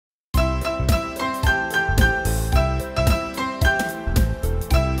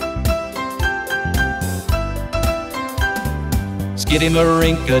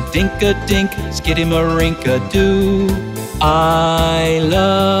Skidamarink-a-dink-a-dink, Skidamarink-a-doo, I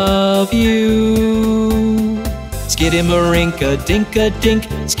love you. Skidamarink-a-dink-a-dink,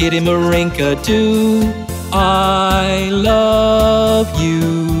 Skidamarink-a-doo, I love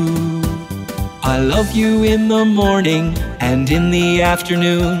you. I love you in the morning and in the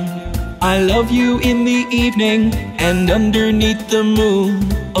afternoon. I love you in the evening and underneath the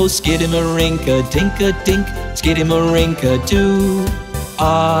moon. Oh, Skidamarink-a-dink-a-dink, Skidamarink-a-doo,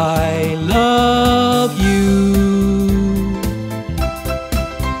 I love you.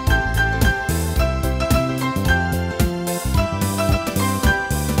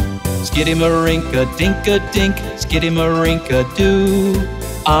 Skidamarink-a-dink-a-dink, Skidamarink-a-doo,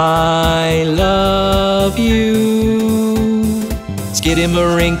 I love you.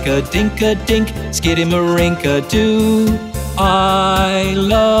 Skidamarink-a-dink-a-dink, Skidamarink-a-doo, I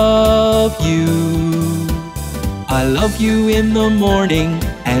love you. I love you in the morning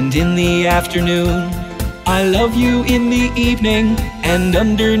and in the afternoon. I love you in the evening and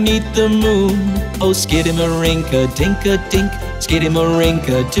underneath the moon. Oh, Skidamarink-a-dink-a-dink,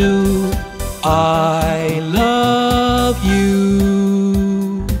 Skidamarink-a-doo, I love you.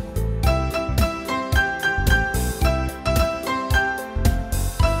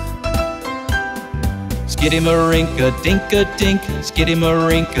 Skidamarink-a-dink-a-dink,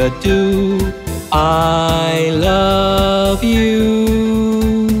 Skidamarink-a-doo, I love you.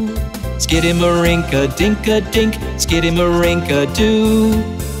 Skidamarink-a-dink-a-dink, Skidamarink-a-doo,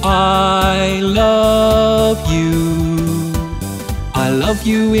 I love you. I love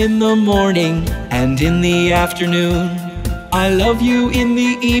you in the morning and in the afternoon. I love you in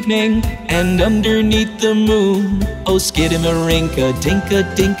the evening and underneath the moon. Oh,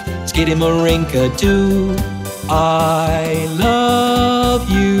 Skidamarink-a-dink-a-dink, Skidamarink-a-doo, I love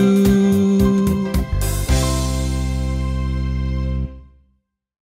you.